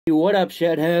Hey, what up,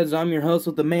 shedheads? I'm your host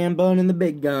with the man bun and the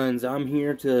big guns. I'm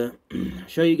here to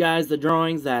show you guys the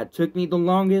drawings that took me the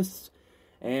longest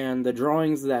and the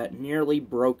drawings that nearly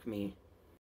broke me.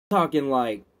 Talking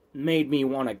like made me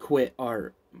want to quit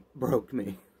art. Broke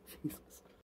me. Jesus.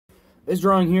 This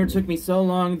drawing here took me so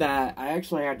long that I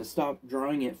actually had to stop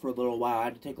drawing it for a little while. I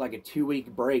had to take like a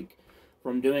 2-week break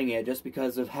from doing it just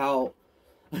because of how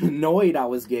annoyed I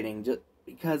was getting. Just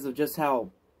because of just how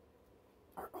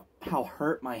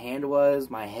hurt my hand was,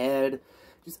 my head,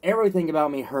 just everything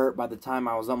about me hurt by the time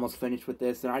I was almost finished with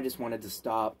this, and I just wanted to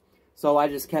stop. So I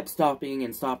just kept stopping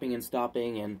and stopping and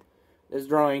stopping, and this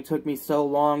drawing took me so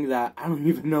long that I don't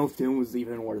even know if it was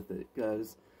even worth it,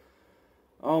 because,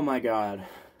 oh my god,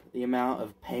 the amount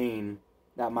of pain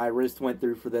that my wrist went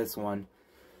through for this one.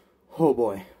 Oh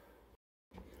boy.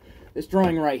 This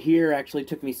drawing right here actually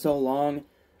took me so long,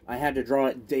 I had to draw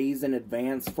it days in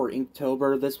advance for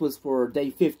Inktober. This was for day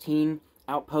 15,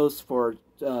 Outpost for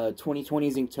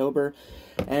 2020's Inktober.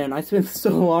 And I spent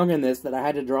so long in this that I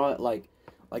had to draw it like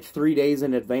 3 days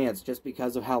in advance just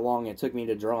because of how long it took me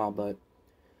to draw. But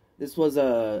this was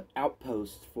a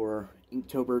Outpost for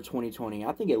Inktober 2020.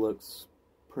 I think it looks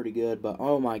pretty good, but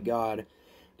oh my god,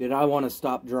 did I want to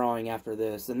stop drawing after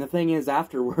this. And the thing is,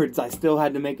 afterwards, I still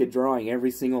had to make a drawing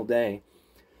every single day.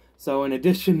 So in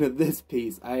addition to this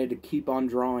piece, I had to keep on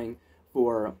drawing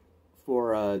for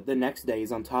the next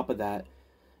days on top of that.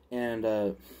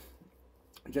 And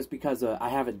just because I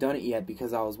haven't done it yet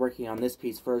because I was working on this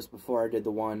piece first before I did the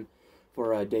one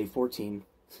for day 14.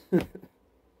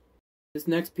 This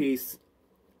next piece,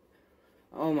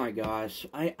 oh my gosh,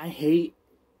 I hate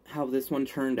how this one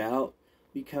turned out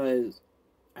because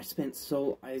I spent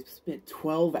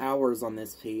 12 hours on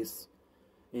this piece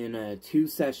in 2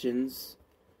 sessions.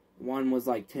 One was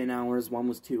like 10 hours, one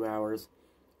was 2 hours.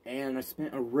 And I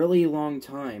spent a really long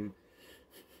time,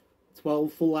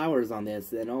 12 full hours on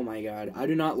this. And oh my god, I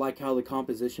do not like how the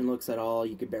composition looks at all.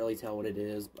 You can barely tell what it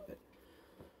is, but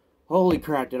holy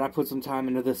crap, did I put some time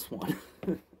into this one.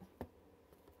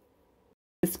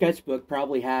 This sketchbook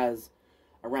probably has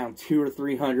around 200 or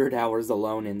 300 hours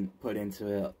alone put into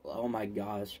it. Oh my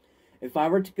gosh. If I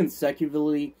were to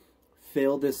consecutively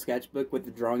fill this sketchbook with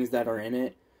the drawings that are in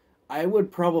it, I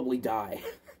would probably die.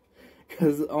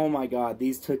 Because, oh my god,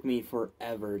 these took me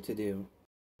forever to do.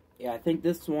 Yeah, I think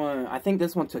this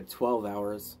one took 12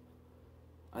 hours.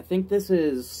 I think this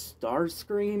is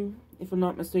Starscream, if I'm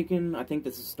not mistaken. I think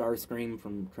this is Starscream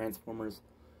from Transformers.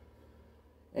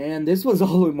 And this was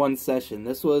all in one session.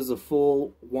 This was a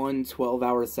full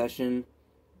 12-hour session.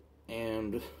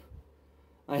 And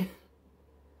it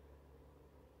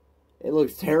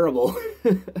looks terrible.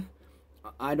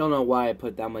 I don't know why I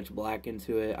put that much black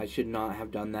into it. I should not have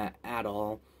done that at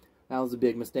all. That was a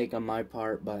big mistake on my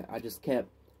part, but I just kept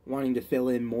wanting to fill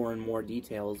in more and more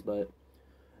details, but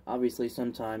obviously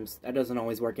sometimes that doesn't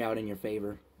always work out in your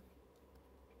favor.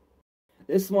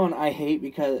 This one I hate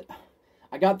because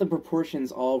I got the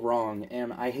proportions all wrong,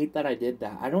 and I hate that I did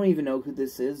that. I don't even know who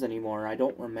this is anymore. I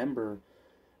don't remember,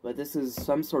 but this is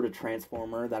some sort of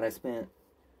Transformer that I spent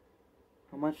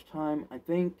how much time? I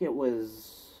think it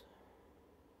was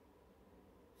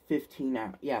 15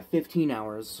 hours. Yeah, 15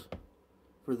 hours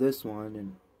for this one.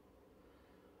 And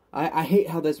I hate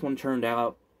how this one turned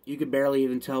out. You could barely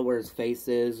even tell where his face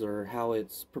is or how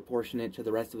it's proportionate to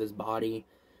the rest of his body.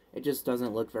 It just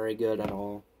doesn't look very good at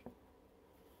all.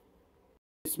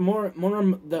 It's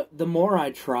the more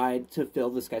I tried to fill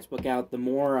the sketchbook out, the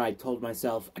more I told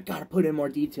myself, I gotta put in more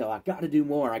detail, I gotta do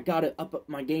more, I gotta up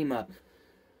my game up.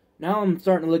 Now I'm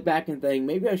starting to look back and think,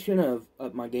 maybe I shouldn't have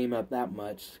upped my game up that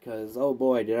much, because, oh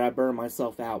boy, did I burn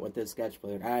myself out with this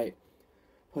sketchbook. I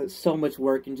put so much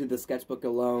work into the sketchbook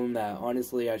alone that,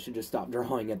 honestly, I should just stop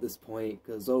drawing at this point,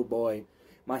 because, oh boy,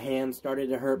 my hands started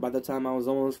to hurt by the time I was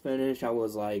almost finished. I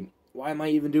was like, why am I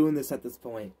even doing this at this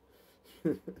point?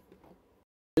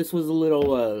 This was a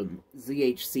little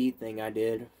ZHC thing I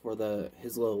did for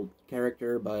his little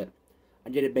character, but I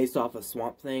did it based off of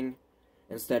Swamp Thing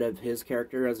instead of his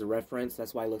character as a reference.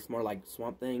 That's why it looks more like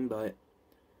Swamp Thing, but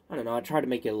I don't know, I tried to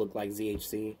make it look like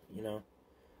ZHC, you know,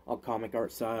 all comic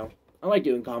art style. I like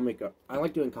doing comic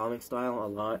style a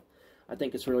lot. I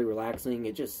think it's really relaxing.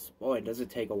 It just, boy, does it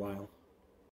take a while.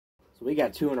 So we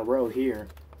got 2 in a row here.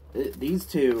 These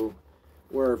 2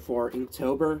 were for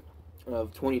Inktober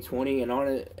of 2020,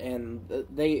 and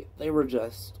they were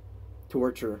just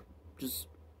torture. Just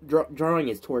drawing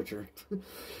is torture.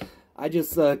 I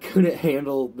just couldn't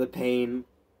handle the pain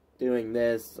doing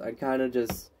this. I kind of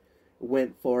just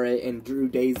went for it and drew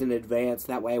days in advance.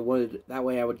 That way I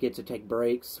would get to take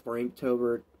breaks for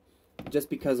Inktober, just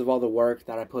because of all the work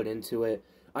that I put into it.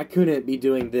 I couldn't be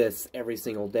doing this every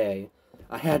single day.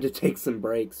 I had to take some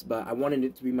breaks, but I wanted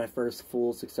it to be my first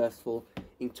full successful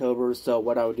Inktober, so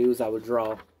what I would do is I would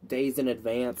draw days in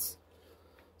advance.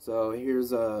 So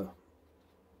here's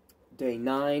day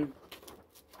 9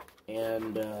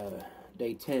 and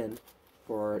day 10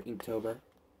 for Inktober.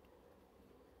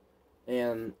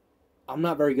 And I'm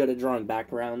not very good at drawing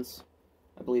backgrounds.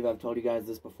 I believe I've told you guys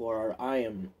this before. I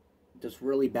am just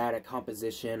really bad at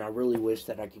composition. I really wish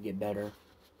that I could get better.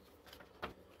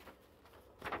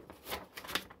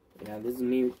 Yeah, this is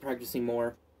me practicing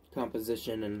more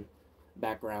composition and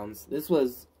backgrounds. This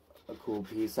was a cool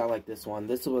piece. I like this one.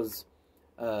 This was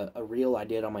a reel I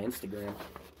did on my Instagram.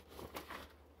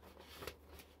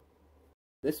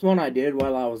 This one I did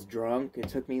while I was drunk. It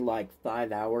took me like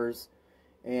 5 hours.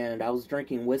 And I was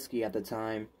drinking whiskey at the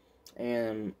time.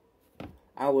 And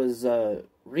I was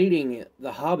reading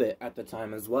The Hobbit at the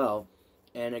time as well.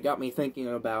 And it got me thinking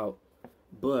about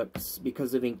books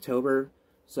because of Inktober.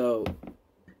 So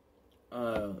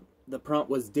the prompt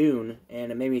was Dune,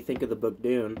 and it made me think of the book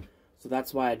Dune. So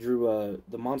that's why I drew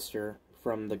the monster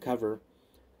from the cover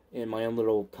in my own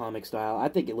little comic style. I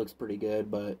think it looks pretty good,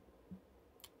 but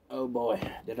oh boy,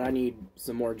 did I need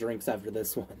some more drinks after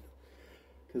this one.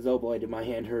 Because oh boy, did my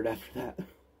hand hurt after that.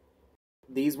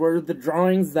 These were the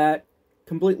drawings that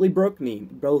completely broke me.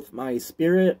 Both my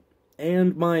spirit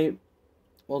and my,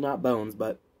 well, not bones,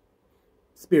 but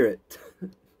spirit.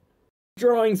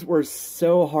 Drawings were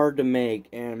so hard to make,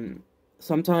 and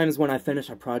sometimes when I finish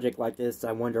a project like this,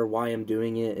 I wonder why I'm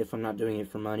doing it, if I'm not doing it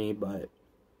for money, but,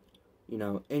 you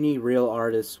know, any real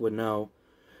artist would know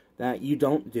that you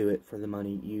don't do it for the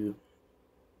money.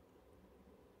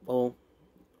 Well,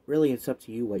 really it's up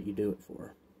to you what you do it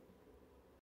for.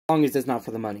 As long as it's not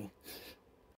for the money.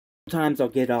 Sometimes I'll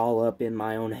get all up in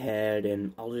my own head,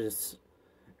 and I'll just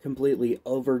completely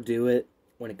overdo it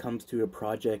when it comes to a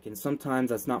project, and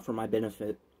sometimes that's not for my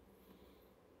benefit.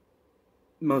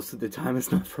 Most of the time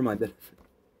it's not for my benefit.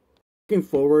 Looking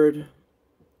forward,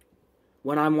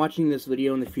 when I'm watching this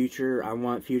video in the future, I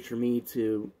want future me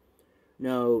to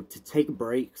know to take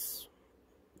breaks.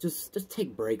 Just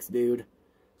take breaks, dude.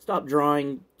 Stop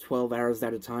drawing 12 hours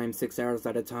at a time, 6 hours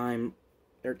at a time,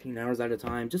 13 hours at a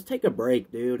time. Just take a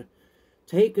break, dude.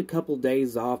 Take a couple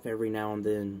days off every now and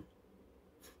then.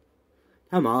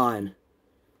 Come on.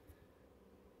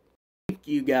 Thank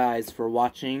you guys for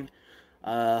watching.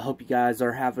 Hope you guys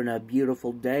are having a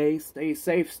beautiful day. Stay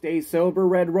safe, stay sober,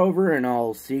 Red Rover, and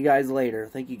I'll see you guys later.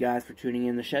 Thank you guys for tuning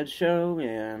in the Shed Show,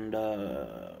 and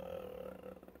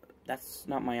that's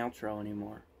not my outro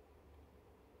anymore.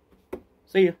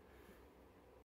 See ya.